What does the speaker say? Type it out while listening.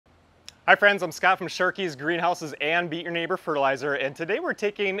Hi friends, I'm Scott from Sharky's Greenhouses and Beat Your Neighbor Fertilizer, and today we're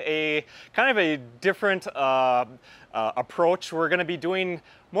taking a kind of a different approach. We're going to be doing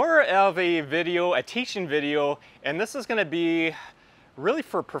more of a video, a teaching video, and this is going to be really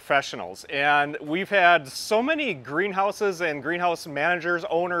for professionals. And we've had so many greenhouses and greenhouse managers,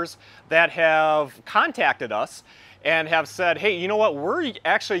 owners that have contacted us and have said, hey, you know what, we're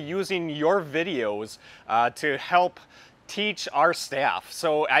actually using your videos to help teach our staff.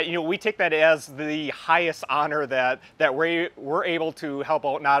 So we take that as the highest honor that we're able to help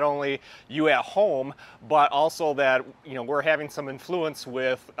out not only you at home, but also that we're having some influence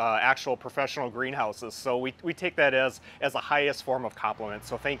with actual professional greenhouses. So we take that as the highest form of compliment.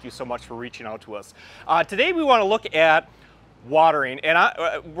 So thank you so much for reaching out to us. Today we want to look at watering, and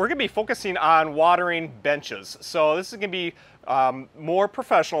we're going to be focusing on watering benches. So this is going to be more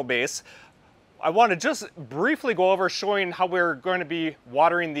professional based. I want to just briefly go over showing how we're going to be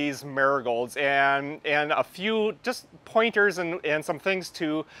watering these marigolds and a few just pointers and some things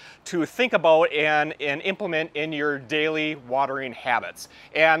to think about and implement in your daily watering habits.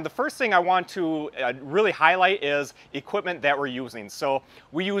 And the first thing I want to really highlight is equipment that we're using. So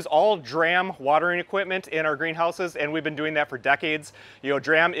we use all Dramm watering equipment in our greenhouses, and we've been doing that for decades.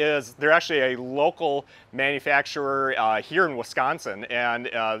 Dramm they're actually a local manufacturer here in Wisconsin, and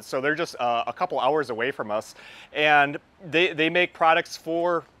so they're just a couple hours away from us, and they make products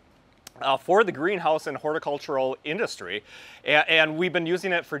for the greenhouse and horticultural industry, and we've been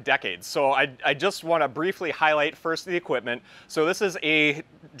using it for decades. So I just want to briefly highlight first the equipment. So this is a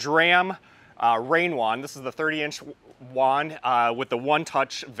Dramm rain wand. This is the 30-inch wand with the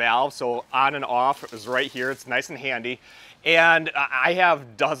one-touch valve, so on and off is right here. It's nice and handy, and I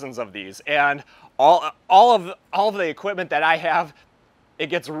have dozens of these, and all of the equipment that I have, it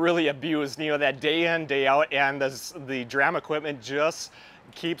gets really abused, that day in, day out, and the Dramm equipment just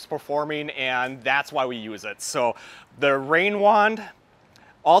keeps performing, and that's why we use it. So the rain wand,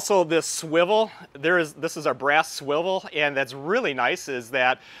 also this swivel, this is our brass swivel, and that's really nice is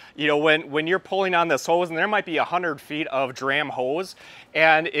that, when you're pulling on this hose, and there might be 100 feet of Dramm hose,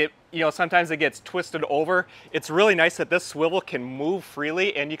 and sometimes it gets twisted over. It's really nice that this swivel can move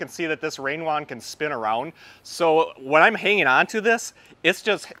freely, and you can see that this rain wand can spin around. So when I'm hanging on to this, it's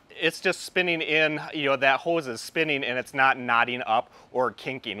just spinning in, that hose is spinning and it's not knotting up or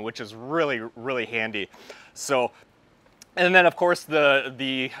kinking, which is really, really handy. So, and then of course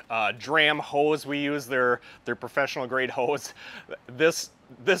the Dramm hose we use, their professional grade hose.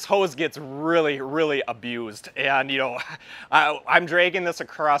 This hose gets really, really abused, and I'm dragging this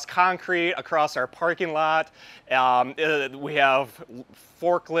across concrete, across our parking lot. We have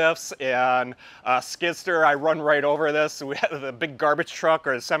forklifts and skid steer. I run right over this. We have the big garbage truck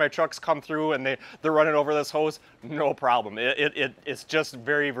or the semi trucks come through, and they're running over this hose. No problem. It's just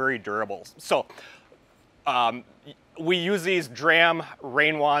very, very durable. So we use these Dramm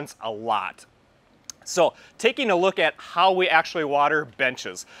rain wands a lot. So taking a look at how we actually water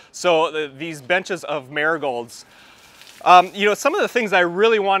benches. So these benches of marigolds, some of the things I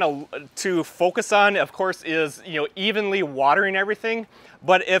really want to focus on, of course, is evenly watering everything.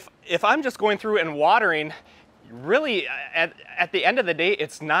 But if I'm just going through and watering, really at the end of the day,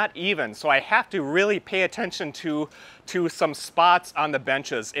 it's not even. So I have to really pay attention to some spots on the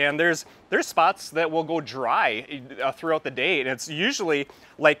benches, and there's spots that will go dry throughout the day, and it's usually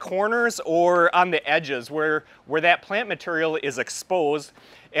like corners or on the edges where that plant material is exposed.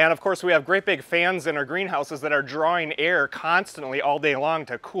 And of course we have great big fans in our greenhouses that are drawing air constantly all day long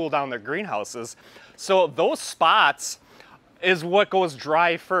to cool down their greenhouses. So those spots is what goes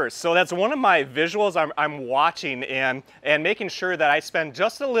dry first. So that's one of my visuals I'm watching and making sure that I spend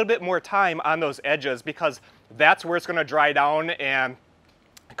just a little bit more time on those edges, because that's where it's going to dry down, and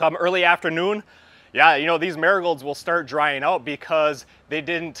come early afternoon, yeah, these marigolds will start drying out because they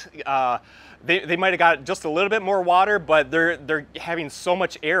didn't, they might have got just a little bit more water, but they're having so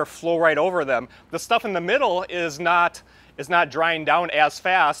much air flow right over them. The stuff in the middle is not drying down as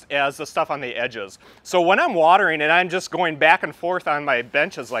fast as the stuff on the edges. So when I'm watering and I'm just going back and forth on my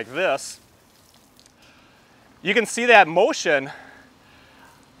benches like this, you can see that motion.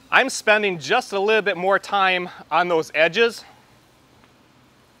 I'm spending just a little bit more time on those edges.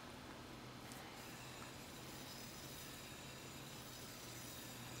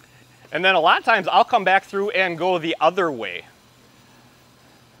 And then a lot of times I'll come back through and go the other way.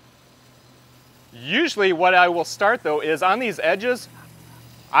 Usually what I will start though is on these edges,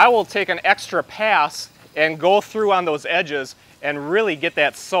 I will take an extra pass and go through on those edges and really get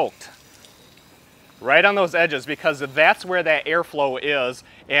that soaked. Right on those edges, because that's where that airflow is.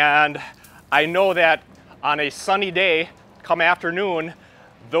 And I know that on a sunny day, come afternoon,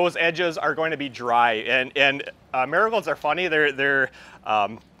 those edges are going to be dry. And marigolds are funny.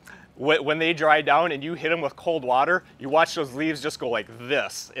 When they dry down and you hit them with cold water, you watch those leaves just go like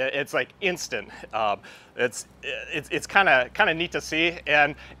this. It's like instant. It's kind of neat to see.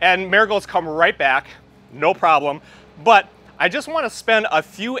 And marigolds come right back, no problem. But I just want to spend a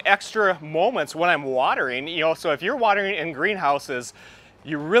few extra moments when I'm watering. You know, so if you're watering in greenhouses,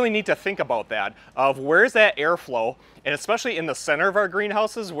 you really need to think about that, of where's that airflow, and especially in the center of our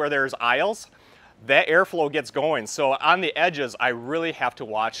greenhouses where there's aisles, that airflow gets going. So on the edges, I really have to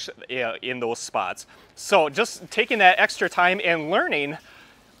watch in those spots. So just taking that extra time and learning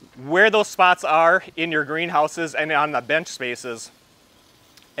where those spots are in your greenhouses and on the bench spaces,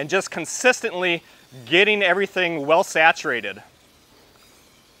 and just consistently getting everything well saturated.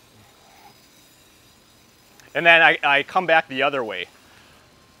 And then I come back the other way.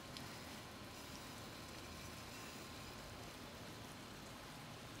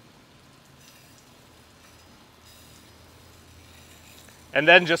 And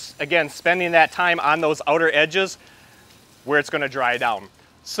then just, again, spending that time on those outer edges where it's going to dry down.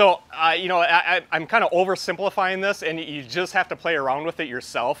 So, you know, I'm kind of oversimplifying this, and you just have to play around with it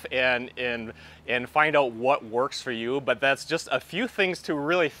yourself and find out what works for you. But that's just a few things to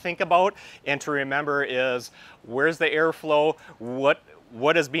really think about and to remember is where's the airflow,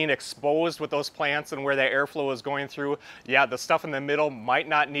 what is being exposed with those plants and where that airflow is going through. Yeah, the stuff in the middle might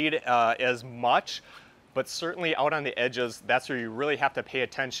not need as much, but certainly out on the edges, that's where you really have to pay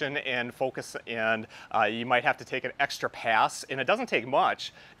attention and focus, and you might have to take an extra pass, and it doesn't take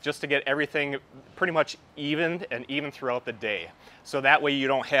much just to get everything pretty much even throughout the day. So that way you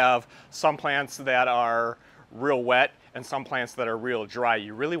don't have some plants that are real wet and some plants that are real dry.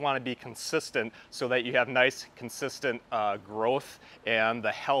 You really want to be consistent so that you have nice, consistent growth and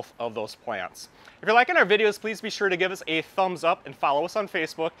the health of those plants. If you're liking our videos, please be sure to give us a thumbs up and follow us on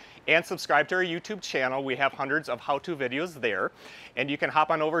Facebook and subscribe to our YouTube channel. We have hundreds of how-to videos there. And you can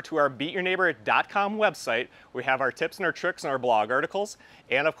hop on over to our BeatYourNeighbor.com website. We have our tips and our tricks and our blog articles,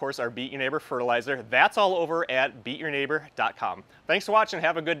 and of course our Beat Your Neighbor fertilizer. That's all over at BeatYourNeighbor.com. Thanks for watching.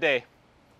 Have a good day.